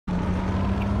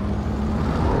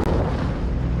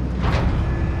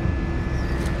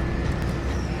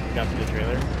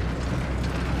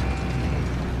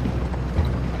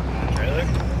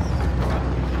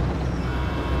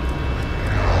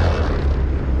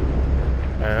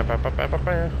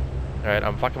Alright,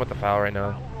 I'm fucking with the foul right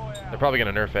now. They're probably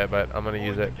gonna nerf it, but I'm gonna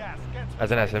use it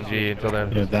as an SMG until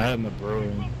then. Yeah, that and the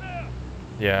brewing.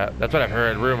 Yeah, that's what I've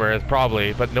heard. Rumor is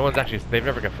probably, but no one's actually. They've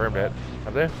never confirmed it,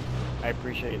 have they? I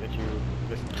appreciate that you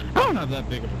listen to me. I don't have that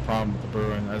big of a problem with the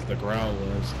brewing as the growl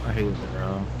was. I hated the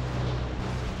growl.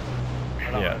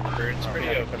 Yeah. It's pretty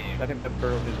okay. I think the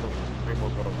burrow is way more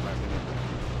broken, in my opinion.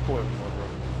 Way more broken.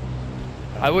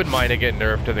 I wouldn't mind it getting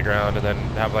nerfed to the ground and then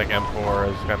have like M4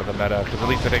 as kind of the meta, because at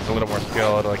least it takes a little more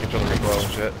skill to like control the recoil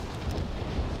and shit.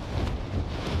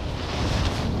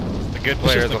 The good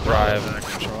players will thrive.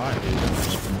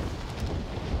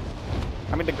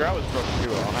 I mean, the growl is broken too,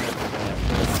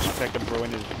 100%. It's like the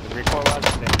brewing is the recoil was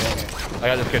the same thing. I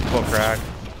got this kid full crack.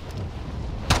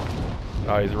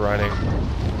 Oh, he's running.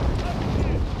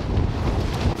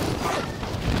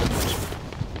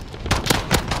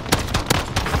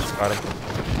 Got him.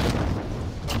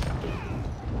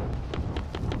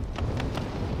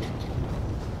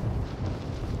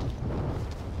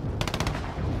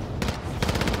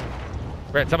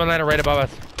 Right, someone landed right above us,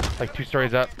 like 2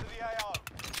 stories up.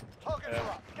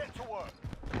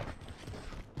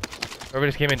 Everybody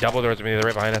just came in double doors with me. They're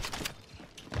right behind us.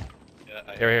 Yeah,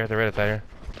 They're right here. They're right outside here.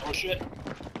 Oh shit.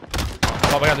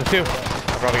 Oh my god, there's 2. I'm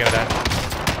probably gonna die.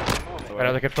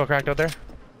 Another kid full cracked out there.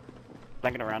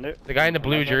 Flanking around it. The guy in the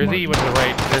blue jersey went to the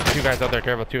right. There's 2 guys out there.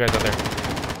 Careful, 2 guys out there.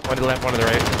 One to the left, one to the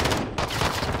right.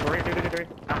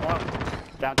 Down 1.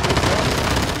 Down 2.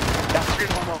 Down 3.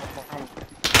 1 more.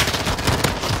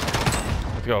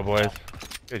 Let's go, boys.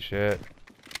 Good shit.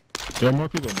 There are more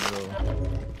people in the middle.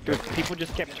 Dude, people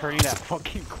just kept turning that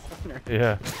fucking corner.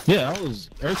 Yeah. Yeah, I was.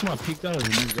 Every time I peeked out, it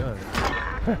was a new guy.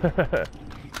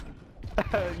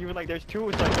 You were like, there's 2.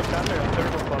 It's like, down there. A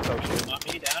third one. Oh shit.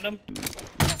 Want me down him? On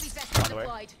the way.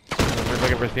 We're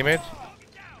looking for his teammates.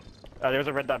 There's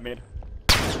a red dot mid.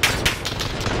 Yeah,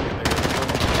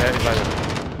 he's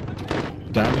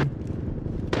behind Down him.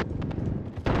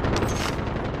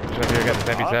 Should I got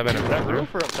the MP7 Is that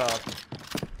roof or up top?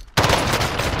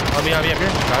 On me up here.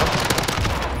 Got him.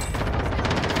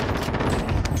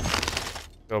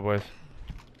 Go, boys.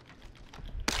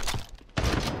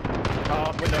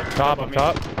 Window. Top, up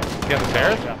top. He on the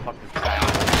stairs. Yeah, fuck.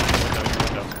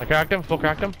 I cracked him. Full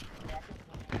cracked him.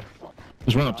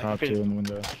 There's one up top too in the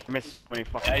window. Miss when he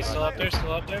fucking. Yeah, he's still up there,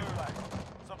 still up there.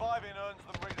 Surviving earns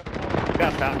them redeployment. He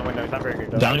got found in the window. He's not very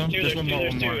good though. Down him. There's There's two, one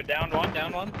there's more. two. Down one,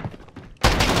 down one.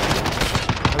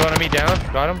 One on me down.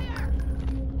 Got him.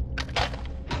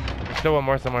 There's still one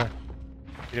more somewhere.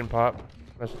 He didn't pop.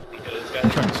 That's... This I'm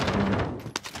guy's trying to stop him.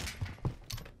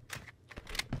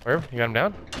 Where? You got him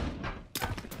down?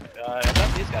 I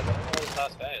thought these guys, I don't know where the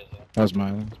last guy is though. That was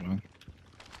mine. That was mine.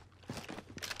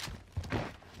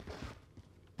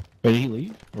 Wait, did he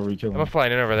leave? Or were we killing I'm him?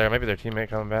 flying in over there. Maybe their teammate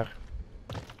coming back.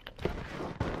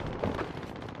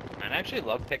 I actually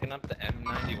love picking up the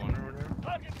M91 or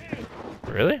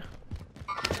whatever. Really?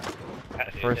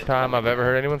 First time I've ever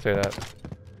heard anyone say that.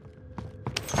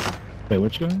 Wait,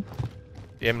 which gun?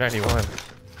 The M91.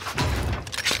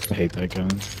 I hate that gun.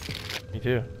 Me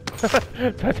too. That's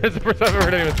the first time I've ever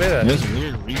heard anyone say that. This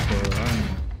weird recoil. I don't know.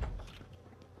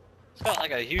 It's got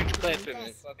like a huge clip and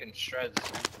it fucking shreds.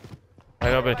 I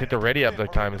know, but it took the ready up the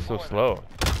time. It's so slow.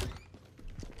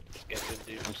 Just get this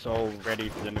dude. I'm so ready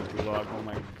for the new gulag. Oh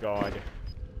my god.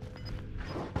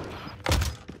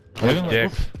 Are they gonna, like,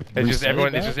 Dicks. It's just reset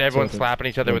everyone. it It's just back? everyone So slapping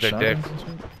each other with their shotguns dicks.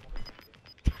 and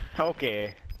shit?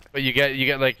 Okay. But you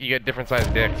get different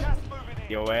sized dicks.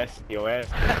 DOS. Delete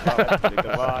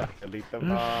the mod. Delete the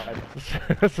mod.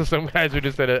 So some guys are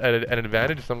just at an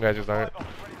advantage. Some guys just aren't.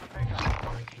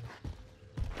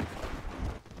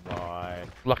 God.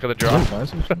 Luck of the draw.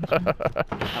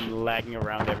 I'm lagging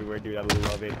around everywhere, dude. I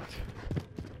love it.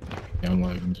 Yeah, I'm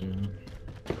lagging too.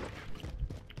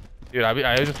 Dude, I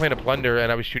was just playing a plunder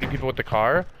and I was shooting people with the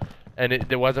car, and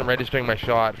it wasn't registering my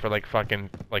shot for like fucking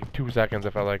like 2 seconds. I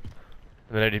felt like,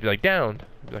 and then I'd be like downed.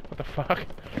 I'd be like, what the fuck?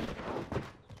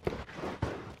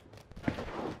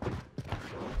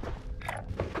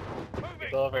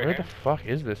 Go over Where here. the fuck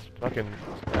is this fucking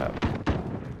crap?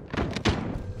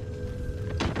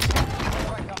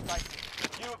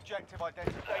 New objective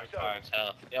identified. Fire as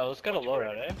hell. Yo, let's get a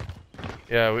loadout, eh?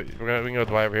 Yeah, we can go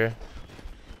Dwight over here.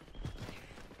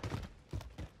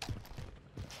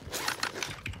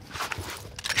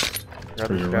 Grab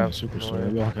For the your scout. run super slow.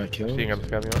 We all got killed. Seeing I'm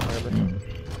scabbing on.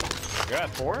 You're at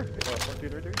 4? 4, 2,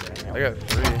 3, 3. I got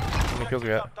 3. How many kills we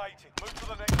got? Updated. Move to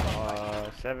the next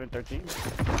one. 7, 13. We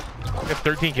got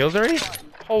 13 kills already?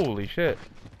 Holy shit.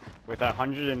 With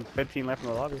 115 left in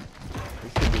the lobby.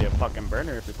 This could be a fucking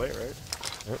burner if we play it right.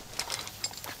 Yep.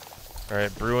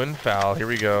 Alright, Bruin foul. Here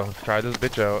we go. Let's try this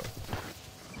bitch out.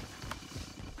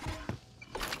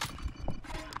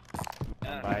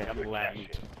 I'm lagging.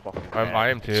 I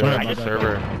am too. Sorry I'm about the that,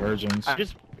 server. Virgins. I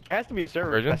just, it has to be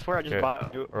server. Virgin? I swear I just Okay.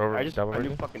 bought a new, Or over I just double a new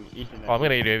virgin? fucking Ethernet. Oh, I'm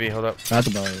gonna eat UAV. Hold up. That's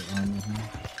about it.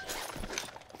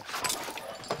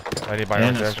 I need to buy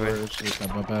And one a actually. storage, just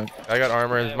got my back. I got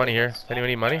armor. There's money here. Anyone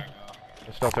need money?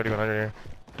 There's still 3,100 here.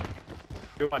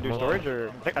 Do you want to do storage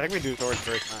or? I think we do storage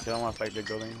first. I don't want to fight big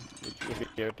building. If we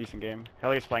get a decent game.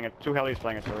 Heli's playing it. 2 Helis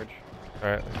playing at storage.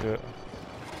 Alright, let's do it.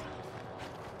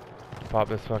 Pop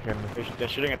this fucking. They're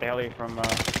shooting at the heli from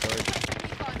storage.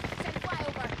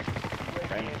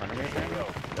 Right in front of me.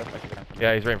 Definitely.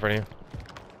 Yeah, he's right in front of you.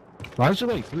 Why is there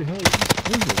like 3 hills?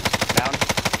 What is this? Down.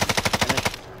 Finish.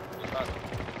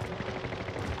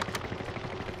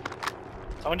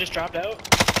 Someone just dropped out.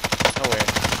 No way.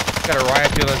 Got a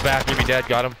riot shield on his back. He'd be dead.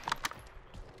 Got him.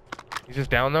 He's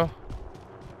just down though.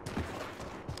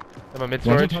 I'm a mid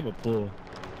One's on storage. top of pool.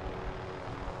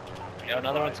 Yo,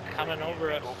 another one's coming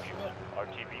over us.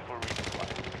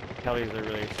 Helis are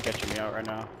really sketching me out right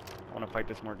now. I want to fight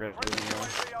this more aggressively.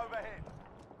 UAV overhead.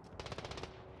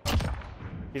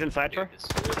 He's inside for?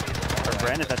 Or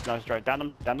Brandon, that's not right. Down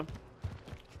them, down them.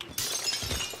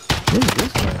 What is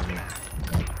this guy?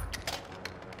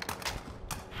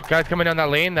 Guys coming down that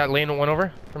lane one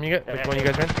over from you guys. Which one you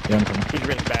guys are in? Yeah, I'm coming. He's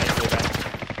really bad, he's really bad.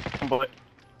 One bullet.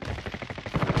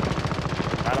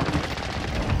 Got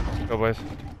him. Go boys.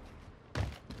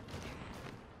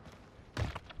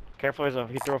 Careful,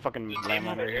 he threw a fucking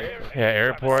landmine right here. Yeah,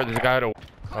 airport. There's a guy at a.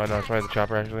 Oh no, it's probably the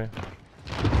chopper actually.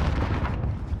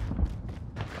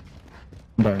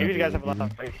 Maybe these guys have a lot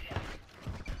of plates.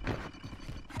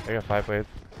 I got 5 plates.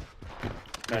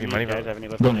 No, Any these money, guys bro? have any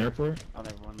left? Going to airport? Oh,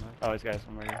 never mind. Oh, this guy's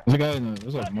somewhere here. There's a guy in the,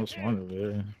 there's like most wanted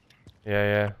over there.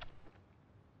 Yeah.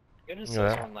 Goodness, Look at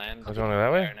that. someone land. Was it going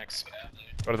that way? Our next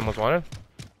scav. What are the most wanted?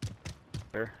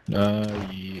 Here.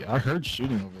 Yeah, I heard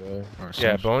shooting over there. Or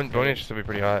Yeah, some bone inch should be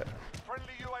pretty hot. Friendly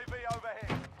UAV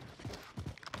overhead.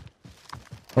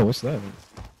 Oh, what's that?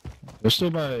 They're still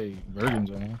by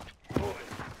Virgins, I know.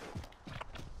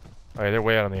 Oh, yeah, they're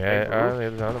way out on the edge. Hey, roof.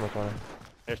 There's another most wanted.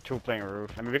 There's 2 playing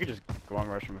roof. I mean, we could just go on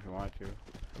rush them if we wanted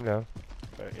to. No.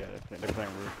 But yeah, they're playing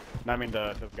roof. No, I mean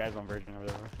the guys on Virgin or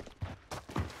whatever.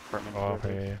 Apartment. Oh,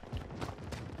 okay. Yeah.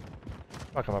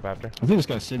 I'll come up after. I think this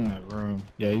guy's sitting in that room.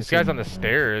 Yeah, he's This guy's sitting on the in that room.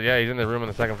 stairs. Yeah, he's in the room on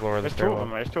the 2nd floor of the There's 2 of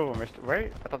them. stairwell. There's 2 of them.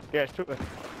 Right? I thought. Yeah, there's 2 of them.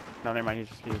 No, never mind.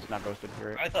 He's not ghosted. You're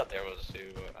right. I thought there was 2,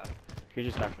 but I don't. He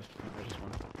just not ghosted. There's just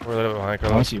 1. We're a little bit behind, I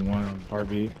Carlos. see one on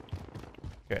heartbeat.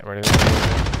 Okay, I'm ready. He's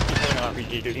holding an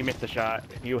RPG, dude. He missed the shot.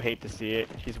 You hate to see it.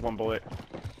 He's 1 bullet.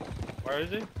 Where is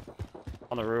he?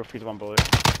 On the roof, he's 1 bullet.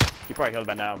 He probably healed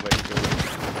by now, but he's really...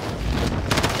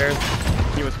 Stairs.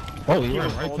 He was Oh, he He went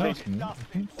was right holding-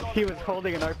 past me. he was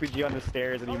holding an RPG on the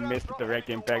stairs and he missed the direct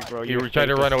impact, bro. He You tried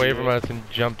to hate run away see from it. us and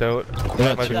jumped out. They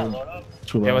got Was two, that Load up?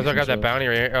 two Yeah, rounds I got that and bounty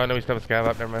right here. Oh no, we still have a scav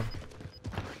up. Never mind.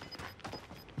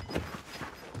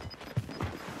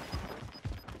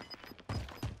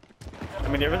 I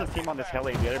mean, there was a team on this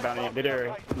heli. The other bounty, the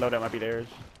other loadout might be theirs.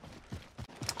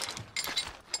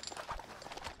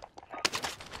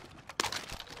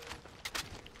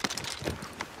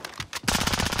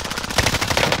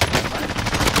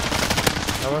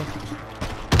 Hello?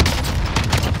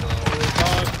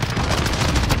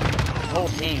 Whole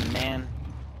team, man.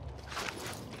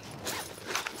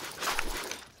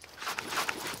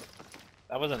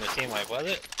 That wasn't a team wipe, was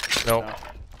it? Nope. No.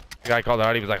 The guy called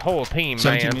out. He was like, "Whole team,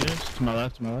 17 man." meters to my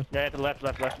left, to my left. Yeah, to the left,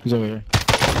 left, left. He's over here.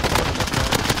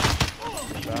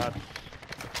 Shot.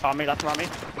 On me, that's on me.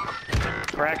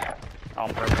 Crack.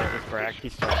 On purpose, it's crack.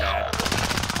 He's so bad.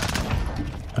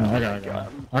 Oh, I got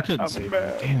him. I couldn't I'm see him.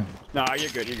 bad. Damn. Nah, you're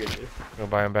good, you're good. Dude. Go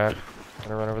buy him back.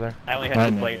 Gonna run over there. I only I had had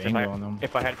 2 no plates. angle on them.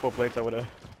 If I had 4 plates, I would've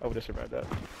survived that.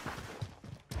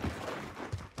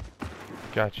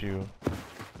 Got you.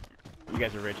 You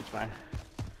guys are rich, it's fine.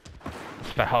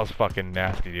 This foul's fucking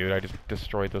nasty, dude. I just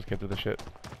destroyed those kids with the shit.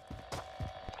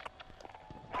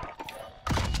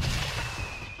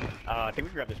 I think we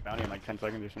can grab this bounty in like 10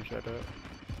 seconds or some shit like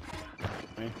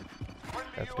that. Me.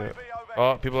 Let's do it.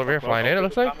 Oh, people over here flying in, it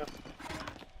looks like?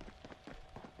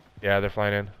 Yeah, they're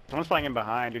flying in. Someone's flying in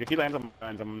behind, dude. If he lands on my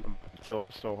lines, I'm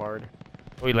so hard.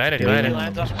 Oh, he landed, he Yeah, He landed.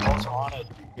 lands up most wanted.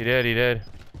 He did.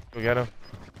 We got him.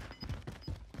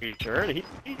 Are you sure? He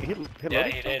Yeah,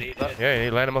 loaded he did, he did. Yeah, he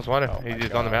landed most wanted. Oh my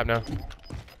He's on the map now. Oh,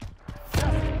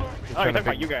 trying you're to talking about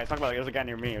pick- you guys. Talk about there's a guy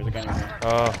near me. There's a guy near me.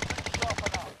 Oh,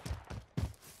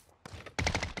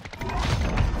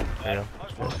 yeah.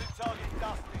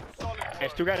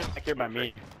 There's 2 guys back here by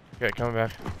me. Okay, coming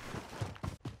back.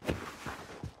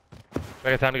 I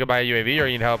got time to go buy a UAV, or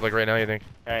you need help like right now? You think?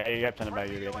 Alright, you have to about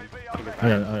you. I think. I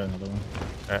got another one.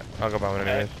 Alright, I'll go buy one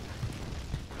anyways.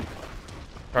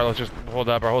 Alright, let's just hold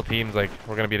up. Our whole team's like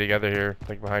we're gonna be together here,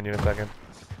 like behind you in a second.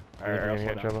 Alright, We're I'll gonna get in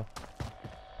slow down. trouble.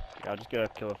 Yeah, I'll just get a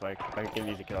kill if I can get an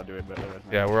easy kill, I'll do it. But otherwise,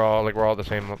 no. Yeah, we're all at the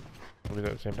same. We'll be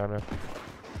there at the same time now.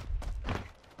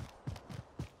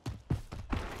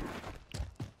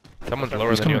 Someone's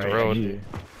lower than you on the road. Yeah.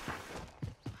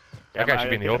 That guy should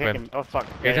be in the open. Oh fuck.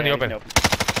 He's in the open.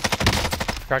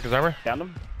 Cracked his armor. Downed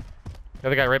him? The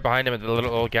other guy right behind him at the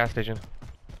little old gas station.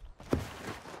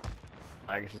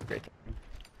 I guess it's great.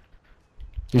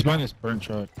 He's behind this burnt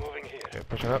truck. Okay,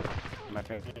 pushing up. My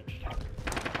favorite.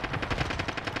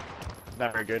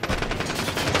 Not very good.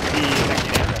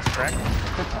 That's correct.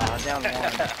 Down one.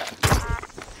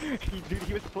 Dude,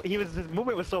 his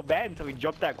movement was so bad until he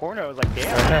jumped that corner. I was like,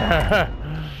 damn.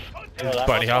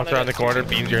 Bunny hops around the corner,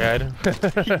 beams your head.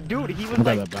 Dude, he was Look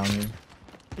at like, that bounty.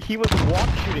 he was walk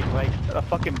shooting like a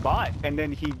fucking bot, and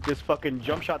then he just fucking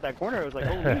jump shot that corner. I was like,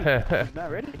 holy, he's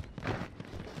not ready.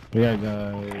 We got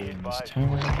guys.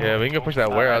 Yeah, we can go push that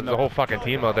warehouse. There's a whole fucking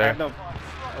team out I there. have no.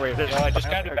 Wait, Yo, I just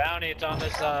got a bounty. It's on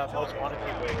this most wanted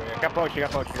people here. Got poached,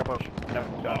 got poached. No,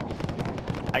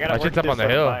 I gotta My work shit's up this on the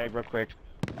hill. by real quick.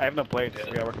 I have no plates.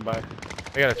 We gotta work them by.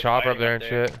 They got a chopper up there and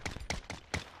Fighting up shit.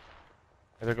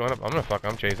 Hey, they're going up.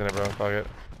 I'm chasing it, bro. Fuck it.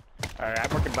 Alright, I'm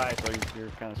working by, so you're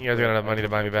kind of. You guys got enough money to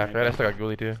buy me back, right? I still got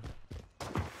Ghoulie too.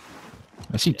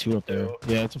 I see two up there.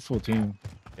 Yeah, it's a full team.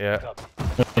 Yeah.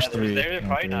 There's three. They're Yeah,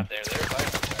 fighting three. out there. They're fighting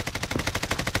up there.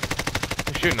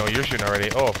 You're shooting. Oh, you're shooting already.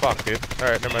 Oh, fuck, dude.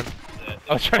 Alright, never mind. The-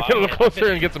 I was trying to get a little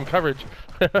closer and get some coverage.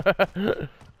 Trying to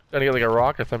get like a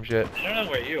rock or some shit. I don't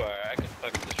know where you are. I can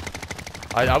fucking just.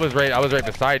 I was right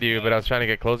beside you, but I was trying to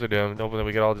get closer to him, hoping that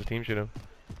we could all just team shoot him.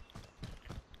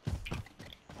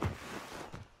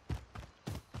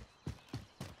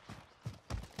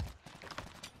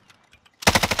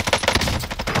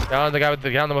 Down the guy with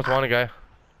down the most wanted guy.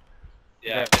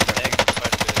 Yeah, I've been tagging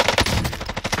quite a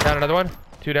bit. Down another one.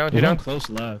 Two down, two He's down. on close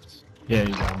left. Yeah,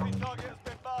 he's down. Target has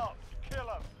been marked. Kill him.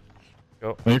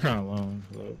 Well, you're kind of alone.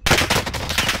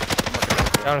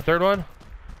 Down a third one.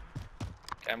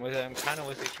 I'm kind of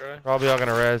with you, Troy. Probably all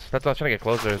gonna res. That's why I was trying to get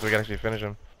closer so we can actually finish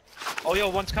him. Oh, yo,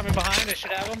 one's coming behind. I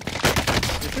should have him.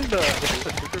 This is the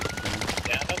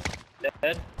Down him.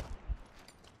 Dead.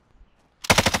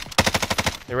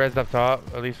 They resed up top.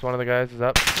 At least one of the guys is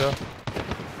up still.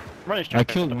 running I straight.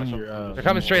 killed one of your. They're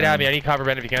coming straight at me. I need cover,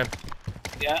 Ben, if you can.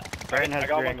 Yeah. Brandon has I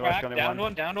got green, one West crack. only Down one.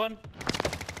 one. Down one.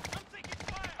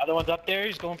 Other one's up there.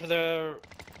 He's going for the.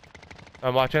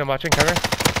 I'm watching. Cover.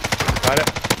 Got it.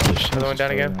 Oh, shit, Another one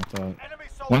down again. I thought. Enemy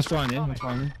soldier. One's flying in. One's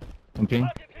flying in. One ping.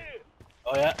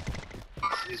 Oh yeah.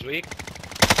 He's weak.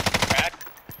 Crack.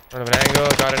 Run of an angle.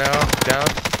 Got it now. Down.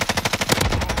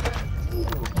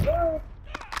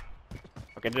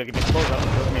 Okay, dude, get me close up.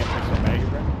 Look me up so mad,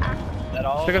 bro. That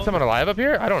all. Still got someone alive up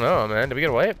here? I don't know, man. Did we get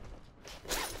a wipe?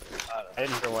 I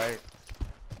didn't hear why.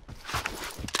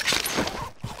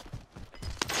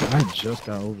 I just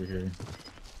got over here.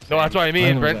 No, that's what I mean.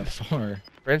 Mine was Brent, that far.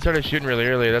 Brent started shooting really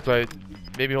early. That's why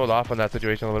maybe hold off on that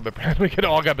situation a little bit. Brent, we could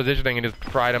all got positioning and just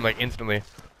fried him like instantly.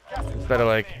 Instead of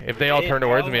like, if they all turned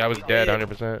towards me, I was dead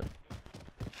 100%.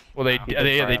 Well, they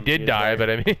did die, but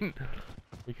I mean,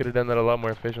 we could have done that a lot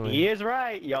more efficiently. He is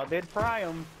right. Y'all did fry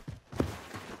him.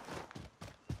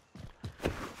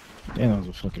 Damn, that was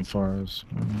a fucking forest.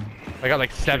 I got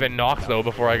like 7 knocks though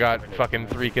before I got fucking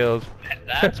 3 kills.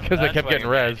 That's 'Cause I kept why getting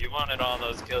you're mad. res. You wanted all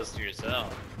those kills to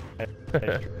yourself.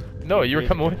 No, you were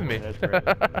coming with me. That's right.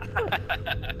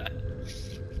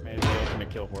 This man is the ultimate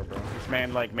kill whore, bro. This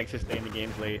man like makes us stay in the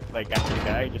games late, like after you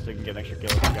die, just so he can get an extra kill.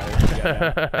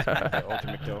 The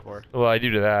ultimate kill whore. Well, I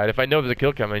do to that. If I know there's a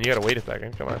kill coming, you gotta wait a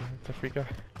second. Come on, it's a free kill.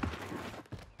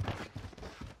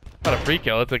 Not a free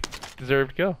kill, it's a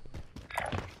deserved kill.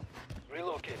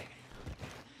 Relocating.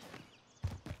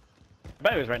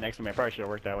 But it was right next to me. I probably should have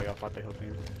worked that way. I fought the whole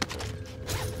team.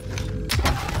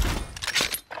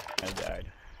 I died.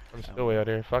 I'm still way out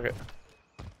here. Fuck it.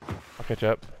 I'll catch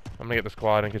up. I'm gonna get the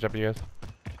squad and catch up to you guys.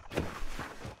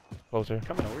 Closer.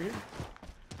 Coming over here.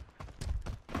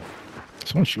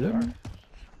 Someone shoot at me? You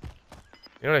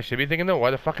know what I should be thinking though?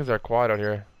 Why the fuck is our quad out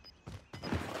here?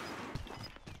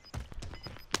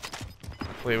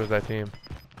 Hopefully it was that team.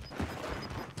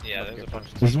 Yeah, there's a bunch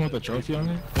of. This is one with the trophy on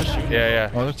it?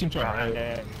 Yeah. Oh, there's team trying right.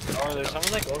 Yeah. Oh, there's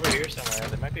someone like over here somewhere.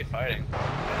 They might be fighting. I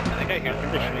think I hear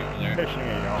them fighting over They're there. shooting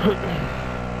at y'all.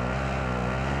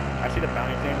 I see the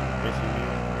bounty team. They see me.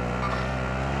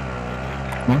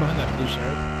 One behind that blue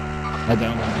shirt. I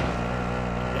downed one.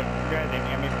 Yeah, you guys, they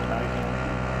near me from the bounty team.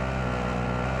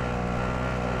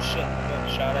 shit, I'm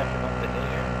getting shot at from up the hill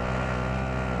here.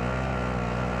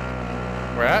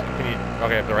 Where at? Can you?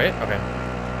 Okay, up the right. Okay.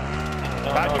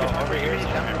 No, over here.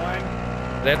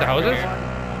 They at the houses?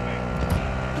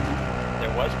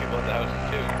 There was people at the houses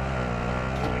too.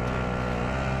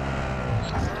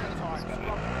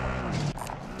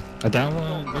 I down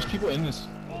one. There's people in this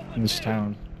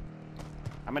town.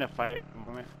 I'm gonna fight at the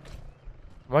moment.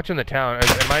 I'm watching the town.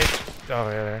 Am I? Oh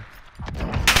yeah, there.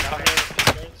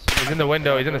 He's in the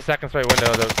window. He's in the second straight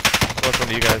window. The close one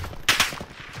to you guys.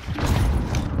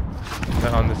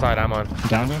 On the side I'm on.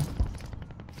 Down one.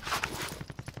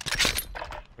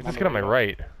 Where's this kid on my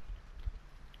right?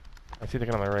 I see the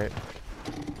kid on my right.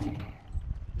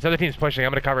 This other team's pushing.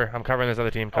 I'm gonna cover. I'm covering this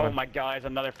other team coming. Oh my god, there's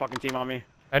another fucking team on me.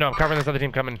 I know. I'm covering this other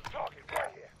team coming.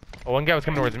 Oh, one guy was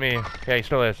coming towards me. Yeah, he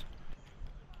still is.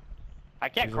 I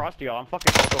can't cross to y'all. I'm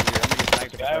fucking stuck over here. I'm gonna get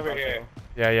sniped. Guy over here.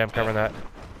 Yeah, I'm covering that.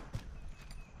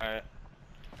 Alright.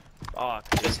 Oh,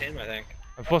 Just him, I think.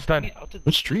 I'm full stun.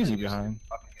 Which tree is he behind?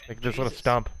 Like this little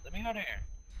stump. Let me out of here.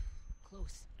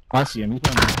 Close. I see him. He's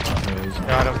behind.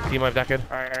 Got him. Team wipe that kid.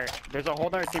 alright. There's a whole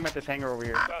other team at this hangar over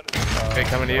here. Okay,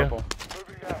 coming to you. Purple.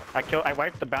 I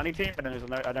wiped the bounty team, but then there's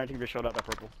another team just showed up at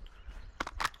purple.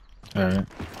 Alright.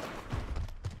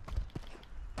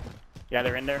 Yeah,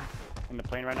 they're in there, in the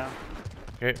plane right now.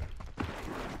 Okay.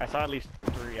 I saw at least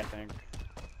 3, I think.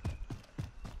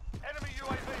 Enemy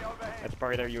UAV overhead. That's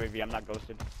probably their UAV. I'm not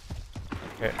ghosted.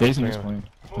 Okay. He's in this plane.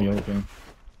 The other plane.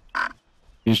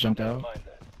 He just jumped out.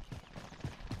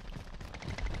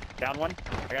 Down one.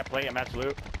 I got plate. I'm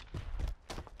absolute.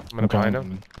 I'm gonna blind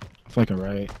him. I feel like a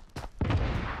right.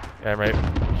 Yeah, I'm right.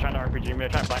 He's trying to RPG me. They're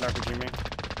trying to blind RPG me.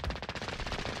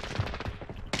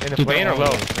 In the plane or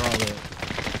low? They're all low.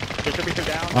 There should be 2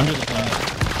 down. Under the plane.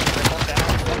 They're both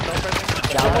down. One's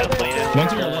self-resing. Down the plane. One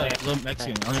to your left. Little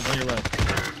Mexican. On your right.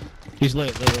 He's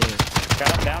lit.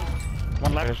 Got him down.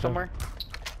 One left Finish him. somewhere.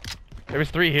 There was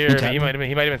 3 here. He But tapped he might have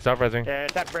been self-resing. Yeah,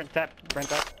 tap Brent up.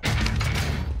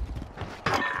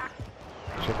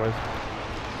 Shit, boys.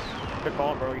 Good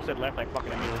call, bro. You said left, I fucking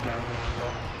knew it was now.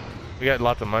 We got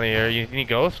lots of money here. You need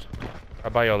ghost? I'll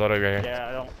buy you a loadout right here.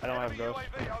 Yeah, I don't have ghost.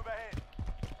 UAV overhead.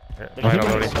 Here, There's buy a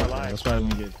people loadie. still alive. That's why I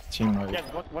didn't get team right. Yeah,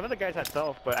 one of the guys had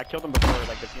self, but I killed him before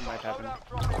like the team might happen.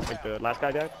 Like the last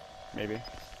guy died, maybe.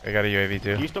 I got a UAV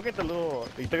Do too. you still get the little?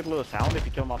 Do you still get the little sound if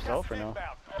you kill him off self or no?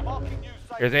 Inbound. Marking you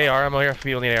safe. There's AR ammo here. If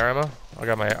people need AR ammo, I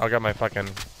got my fucking.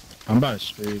 I'm about to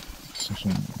straight.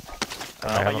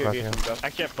 I have a UAV fucking. some ghost.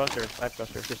 Actually, I have busters. I have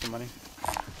busters. Just some money.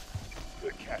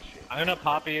 Good cash in. I'm gonna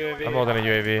pop a UAV. I'm holding a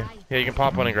UAV. Yeah, you can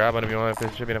pop one and grab one if you want. If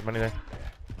there should be enough money there.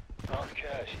 Not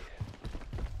cash.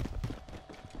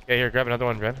 Yeah, here, grab another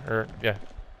one, Ben. Or yeah.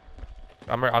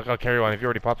 I'll carry one. If you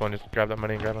already popped one, just grab that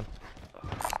money and grab one.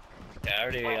 Yeah, I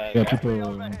already. Yeah, people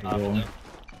yellow.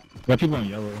 Got people on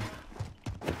yellow.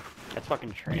 That's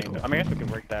fucking train. I mean, I guess we can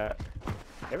work that.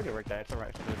 Yeah, we can work that. It's alright.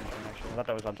 It's a good train, actually. I thought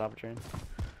that was on top of train.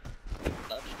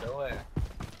 Let's do it.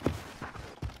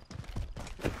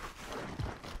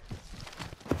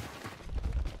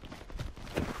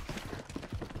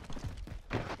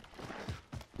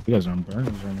 You guys are on burners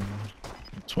right now.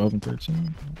 12 and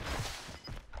 13.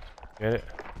 Get it.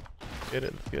 Get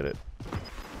it. Let's get it.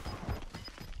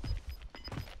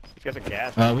 These guys are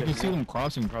gas. We can see them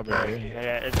crossing probably right Yeah, here.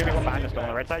 yeah. It's gonna be one behind us on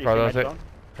the right side. You Carlos, see red zone?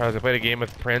 I played a game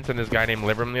with Prince and this guy named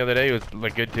Libram the other day. He was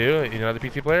like good too. He's another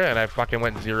PC player, and I fucking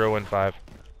went 0-5,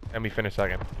 and we finished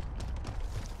second.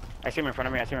 I see him in front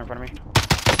of me. I Cracked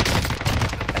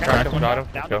him, got him.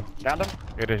 Let's Downed go. him. Downed him.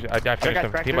 Good. I finished guy's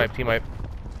him. cracked Team too. wipe. Team wipe.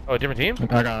 Oh, different team? I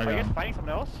got Are you guys him. fighting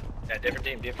something else? Yeah, different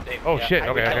team. Oh Yeah, shit. I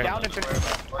Okay. downed and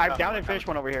finished. I've downed and finished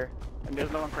one over here, and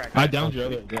there's no one cracked. I downed your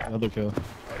the other kill.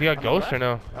 You got ghost or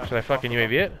no? Should I fucking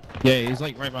UAV it? Yeah, he's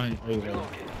like right behind you. Good call.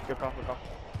 Good call.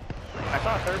 I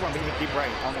saw a third one, but he was deep right.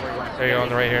 I don't know where he went. There you go, on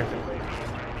the right here.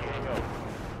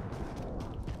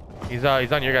 He's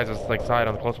on your guys' like side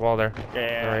on the close wall there.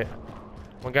 Yeah. All right.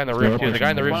 One guy on the roof too. The guy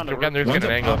on the roof. One on the The guy on the roof's One's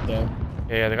getting an up angle. top,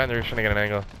 though. Yeah, the guy on the roof's trying to get an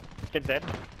angle. Kid's dead.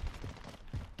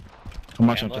 I'm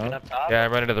watching I'm looking top. up top. Yeah, I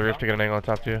ran into the roof to get an angle on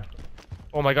top too.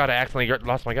 Oh my god, I accidentally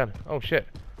lost my gun. Oh shit.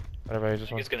 Whatever, I just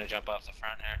He's want. gonna jump off the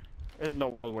front here. There's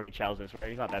no way he chows this, right?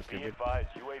 He's not that Be stupid. advised,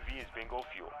 UAV is bingo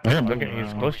fuel. I hear him Look moving at,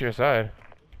 he's around. close to your side.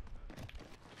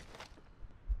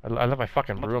 I left my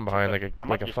fucking broom behind like a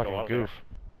just fucking go out there. goof.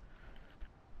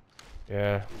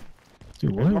 Yeah.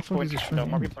 Dude, where the fuck is this No,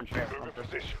 more from? people in train. Move in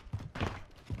position.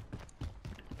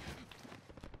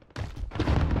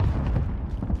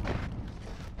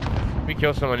 If we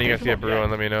kill someone, you guys see a brew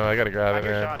and let me know. I gotta grab I it,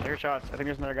 hear man. shots. I hear shots. I think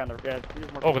there's another guy on the. Yeah,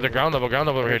 there's more Oh, but they're ground level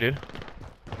over here, dude.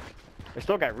 There's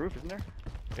still a guy roof, isn't there?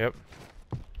 Yep.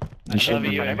 They should Love be.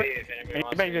 UAV Anybody- if anybody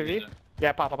wants anybody to use UAV? it.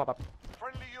 Yeah, pop.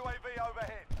 Friendly UAV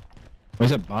overhead.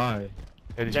 Where's it by?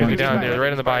 Yeah, these guys are down there. They're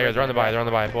right on the buy here. They're on the buy. They're on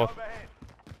the buy. Both. Overhead.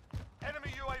 Enemy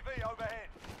UAV overhead.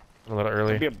 A little I'll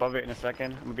early. be above it in a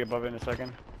second. I'm gonna be above it in a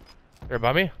second. They're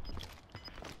above me?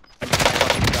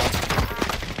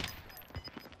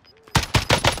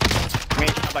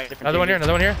 Another one here.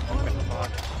 Another one here. There's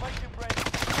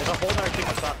a whole other team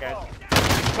on top, guys.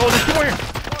 Oh, there's two more here.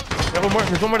 Yeah, one more.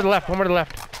 There's one more to the left. One more to the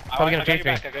left. Probably gonna chase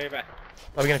me. I got your back.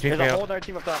 Probably gonna chase There's me a whole out. other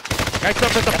team up top. Guy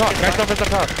stuff is up top. Guy stuff is up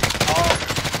top. Oh,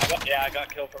 I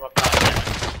got killed from up top.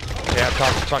 Yeah,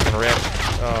 top is fucking ripped.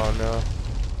 Oh no.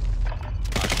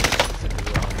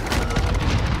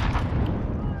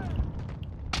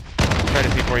 Trying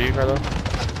to see for you, Carlo.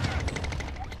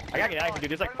 I gotta get out of here, dude.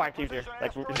 There's like 5 teams here.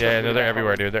 Like, Yeah, no, they're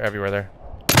everywhere, dude. They're everywhere there.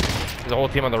 There's a whole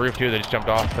team on the roof too. They just jumped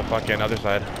off the fucking other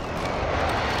side.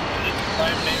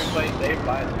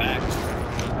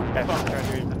 That's what I'm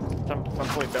trying to do. Some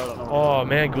fully built on the Oh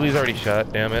man, Ghoulies already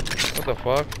shut. Damn it. What the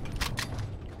fuck?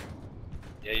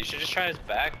 Yeah, you should just try his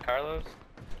back, Carlos.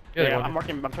 Yeah, Yeah, one- I'm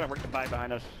trying to work the buy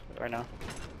behind us right now.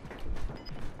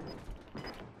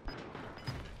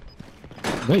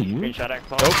 Wait, you? Green shot at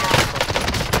close. Nope.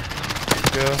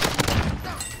 Go.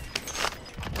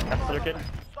 That's the other kid.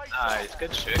 Nice,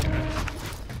 good shit.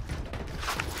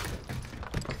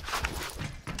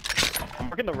 I'm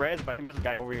working the res, but I think this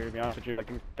guy over here, to be honest with you, I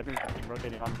think he's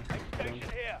rotating on me.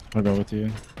 I'll go with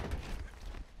you.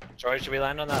 George, should we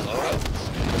land on that low?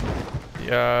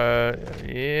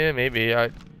 Yeah, maybe. I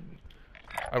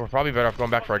we're probably better off going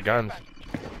back for our guns.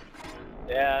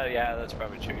 Yeah, that's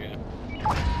probably true. Yeah.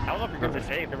 I don't know if you're good to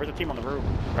save. There was a team on the roof.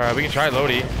 Alright, we can try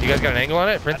Lodi. You guys got an angle on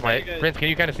it? Prince thought might. you guys- Prince, can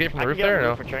you kind of see it from I the can roof get there on or the no?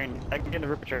 roof for train. I can get in the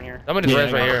roof for train here. Someone just Yeah,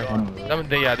 res right here. yeah.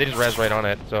 Yeah, they just res right on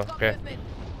it, so, okay.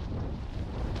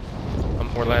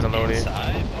 We're landing Lodi.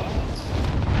 Inside, boss.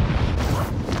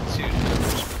 Dude,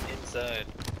 inside.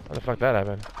 How the fuck that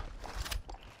happened?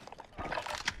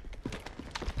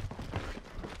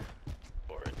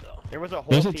 Forward though. There was a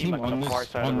whole There's a team, team like, on the far this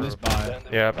side of the roof. buy.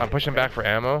 Yeah, I'm pushing back for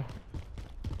ammo.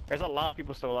 There's a lot of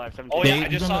people still alive. 17. Oh yeah, I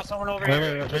just he's saw on the- someone over Wait, here.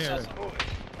 wait, I just saw wait, someone-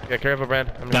 Yeah, careful, Brand.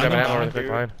 I'm Down just grabbing the ammo line, with a quick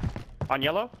dude. line. On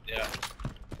yellow? Yeah.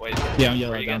 Wait. Yeah, yeah,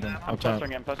 where like you down getting there. that? I'm Up top.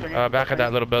 clustering it. I'm clustering it. Back at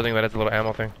that little building that has a little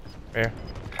ammo thing. Right here.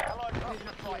 Allied cluster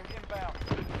strike inbound.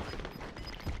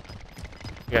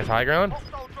 You guys high ground?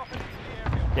 Hostile dropping into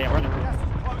the area. Yeah, we're on the roof. Gas is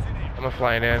closing in. I'm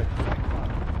flying in.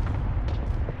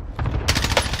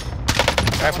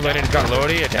 After landing, just got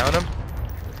Lodi. I downed him.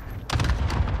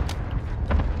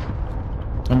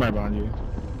 I'm right behind you.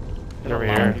 He's over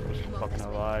There's a lot of here. people fucking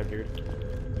alive, dude.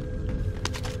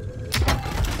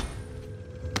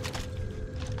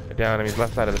 I downed him. He's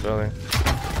left side of the building.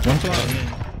 One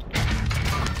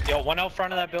shot. Yo, one out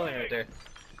front of that building right there.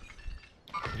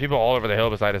 There's people all over the hill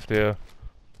beside us, too.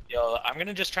 Yo, I'm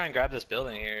gonna just try and grab this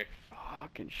building here.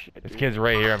 Fucking shit, This dude. kid's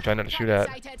right here. I'm trying not to shoot at.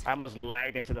 I almost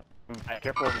lagged into the.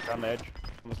 Careful, it's on the edge.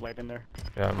 Almost lagged in there.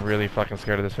 Yeah, I'm really fucking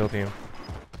scared of this hill team.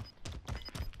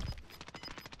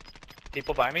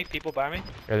 People by me? People by me?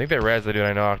 Yeah, I think they res the dude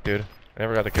I knocked, dude. I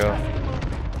never got the kill.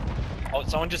 Oh,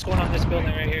 someone just going on this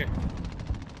building right here.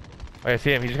 Oh, I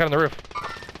see him. He just got on the roof.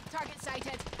 Target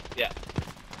sighted. Yeah.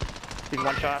 He's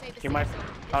one shot. Team wipe.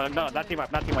 Oh, no, not team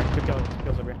wipe. Not team wipe. 2 kills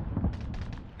over here.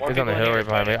 More He's on the people in hill here right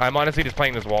behind me. fighting. I'm honestly just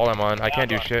playing this wall I'm on. I Yeah, can't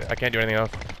do bro. shit. I can't do anything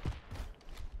else.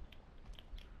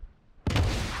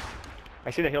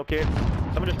 I see the hill kid.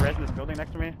 Someone just res in this building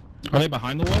next to me. Are they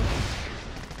behind the wall?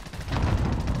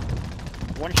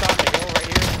 One shot on the hill right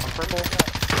here. On purple.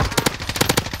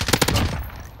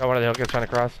 Oh, one of the hill kids trying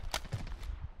to cross.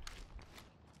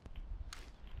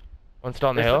 One still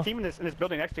on the There's hill. a team in this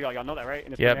building next to y'all. Y'all know that, right?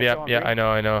 In this Yep, building next to yep, y'all, yeah. right?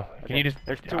 I know. Can Okay. you just?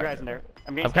 There's 2 guys in there.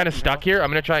 getting I'm kind of stuck stuck here.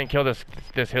 I'm gonna try and kill this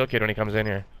hill kid when he comes in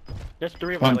here. There's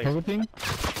 3 of them. On at purple least. ping?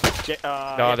 Yeah,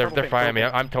 No, yeah, they're purple ping, firing me.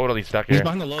 purple I'm totally stuck He's here.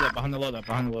 behind the loadout, behind the loadout,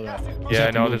 behind the loadout. Yeah,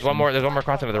 no. There's one more. There's one more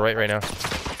crossing to the right now.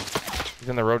 He's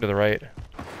in the road to the right.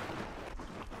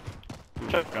 ping.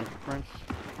 Shotgun, Prince.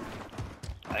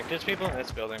 I think there's people in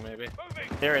this building, maybe.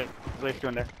 There it is. There's at least 2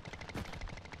 in there.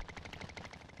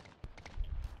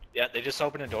 Yeah, they just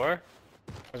opened a door.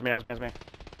 That's me. That's me.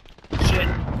 Shit.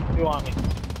 You on me?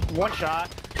 One shot.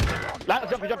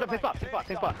 Jump, same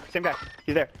spot. Same guy.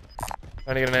 He's there.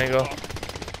 Trying to get an angle.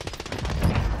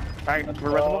 Alright,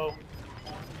 we're resable.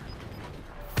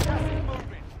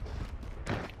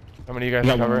 How many of you I guys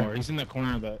got one cover? more. He's in the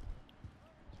corner of that.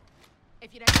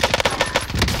 If you don't.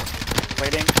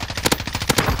 Waiting.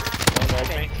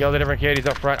 Killed a different kid. He's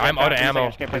up front. I'm out of ammo.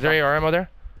 Is there AR ammo there?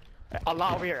 A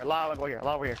lot over here. A lot over here.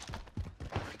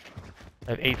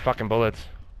 I have 8 fucking bullets.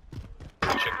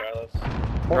 Shit, Carlos.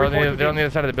 They're on the other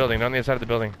side of the building. They're on the other side of the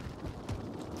building.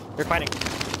 They're fighting.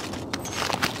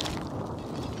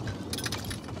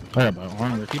 I got my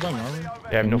armor. Keep on armor. Yeah,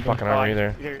 I have no fucking armor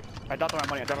either. I dropped my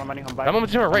money. I dropped my money. I'm buying. Someone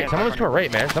was to our right. Someone was to our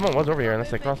right, man. Someone was over here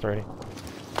unless they crossed already.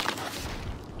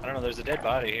 I don't know, there's a dead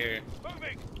body here.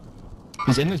 Moving.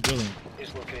 He's in this building.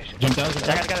 His location. Jumped out.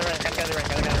 I got the right. Got the right.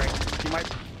 Got the right. You might.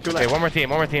 Two Okay, left. one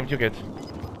more team, 2 kids.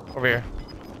 Over here.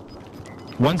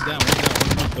 One's down. One's down. One's in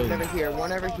this One building. over here,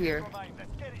 one over here. Remain.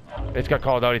 Let's get it. They just got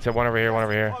called out. He said one over here, one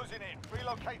over here. Closing in.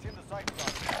 Relocating the safe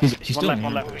zone. He's One still left. in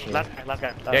One here, left. actually. Last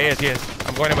guy. Yeah, he is.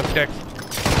 I'm going in with sticks.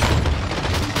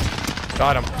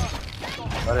 Got him.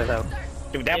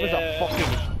 Dude, that was a Yeah.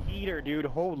 fucking heater, dude.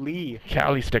 Holy.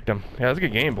 Cali sticked him. Yeah, that was a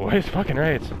good game, boys. Fucking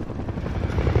right.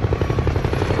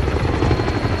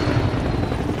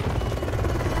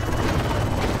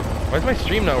 Why is my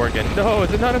stream not working? No,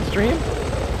 is it not on stream?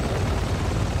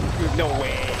 Dude, no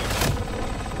way.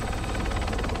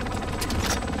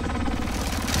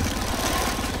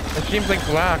 The stream's like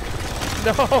black.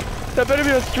 No, that better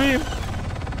be on stream.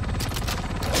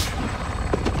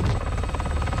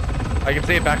 I can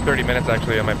save back 30 minutes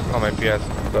actually on my PS.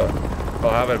 So I'll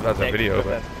have it as a video.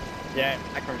 But Yeah,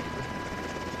 I can.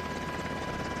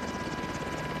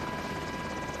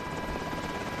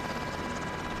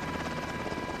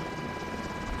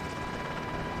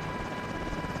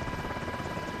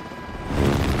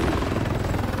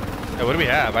 yeah, what do we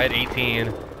have? I had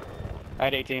 18. I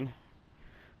had 18.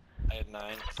 I had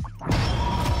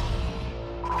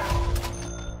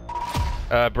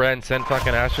 9. Brent, send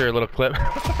fucking Asher a little clip.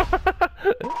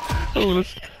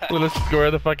 let's score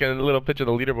the fucking little picture of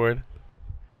the leaderboard.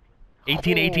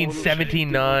 18, 18, Holy 17,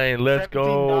 shit, 9. Let's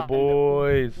go, 17-9.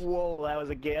 boys. Whoa, that was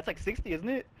a game. That's like 60, isn't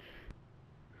it?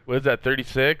 What is that?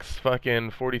 36,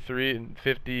 fucking 43, and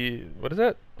 50. What is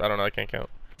that? I don't know. I can't count.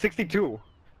 62.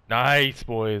 Nice,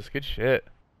 boys. Good shit.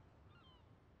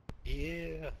 Yeah.